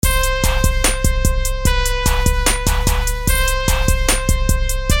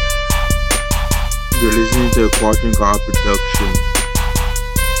You're listening to Quadren production.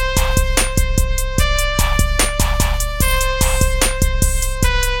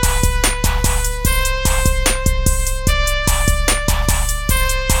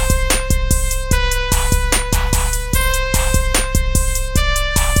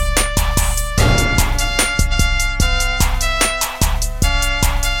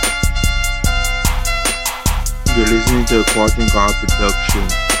 You're listening to Quadren production.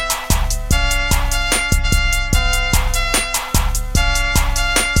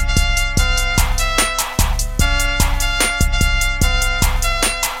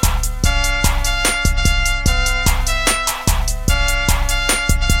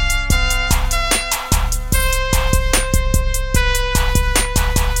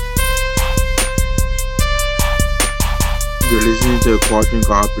 You're listening to Quadren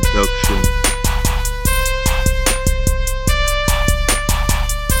production.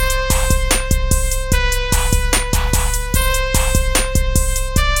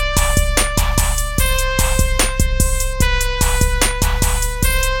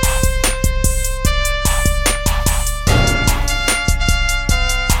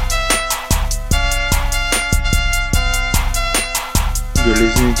 You're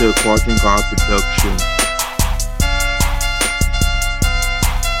listening to Quadren production.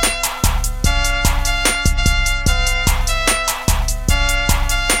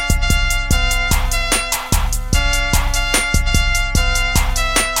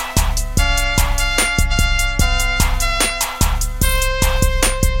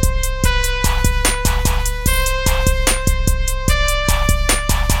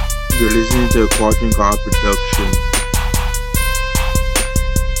 You're listening to Quadren production.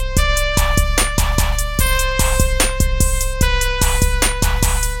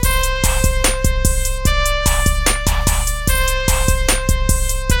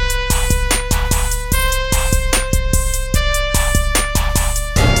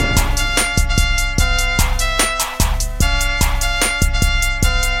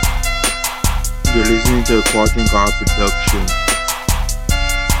 You're listening to Quadren production.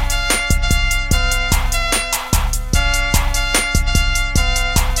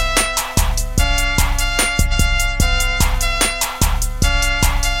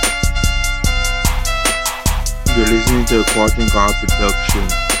 You're listening to Quadren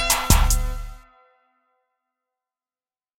production.